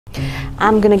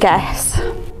I'm gonna guess.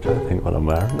 I'm trying to think what I'm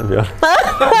wearing, to be honest.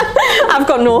 I've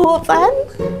got no hope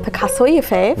then. Picasso, your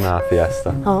fave? Nah,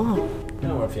 Fiesta. Oh. You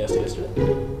don't wear Fiesta yesterday?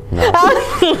 No.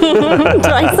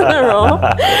 Twice in a row.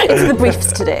 It's the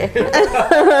briefs today.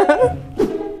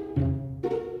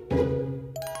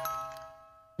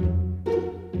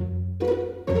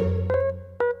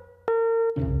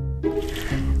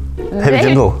 Hippie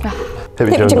Jungle.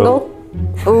 Hippie Jungle.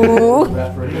 Ooh.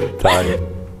 Tiger.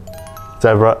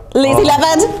 Zebra. Lazy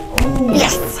leopard.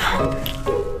 Yes.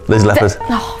 Lazy leopard.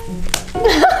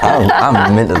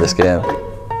 I'm mint at this game.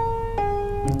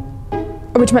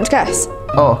 Would you meant to guess?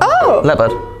 Oh.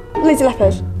 Leopard. Lazy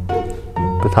leopard.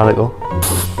 Botanical.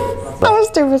 I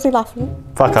was too busy laughing.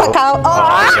 Fuck out. Fuck out.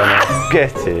 Oh.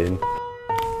 Get in.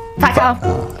 Fuck out.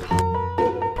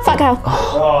 Fuck out.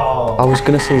 I was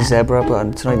gonna say zebra, but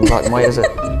it's not even black and white, is it?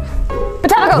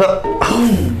 Botanical.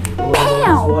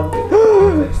 Pow.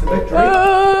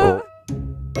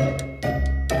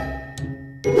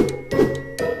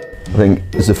 I think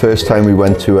it's the first time we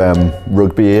went to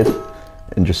Rugby Aid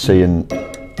and just seeing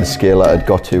the scale that I'd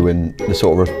got to and the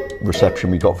sort of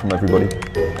reception we got from everybody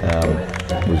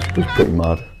was pretty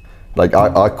mad. Like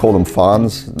I call them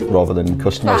fans rather than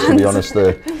customers, to be honest.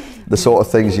 The sort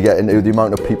of things you get into, the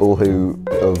amount of people who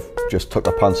have just took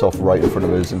their pants off right in front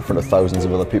of us, in front of thousands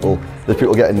of other people. There's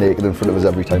people getting naked in front of us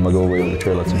every time I go away on the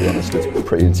trailer, to be honest. It's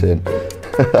pretty insane.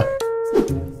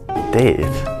 Dave?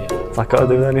 Yeah. Has that got to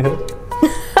do with anything?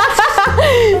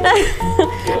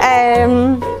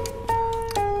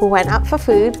 We went out for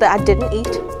food that I didn't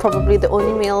eat. Probably the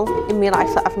only meal in my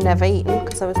life that I've never eaten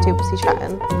because I was too busy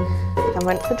chatting. I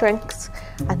went for drinks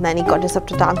and then he got us up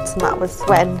to dance, and that was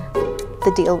when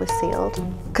the deal was sealed.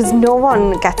 Because no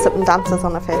one gets up and dances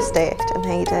on a first date, and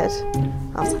he did.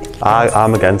 I was like,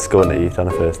 I'm against going to eat on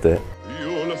a first date.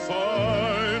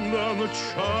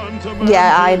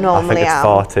 yeah, I normally I think it's am.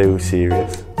 far too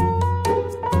serious.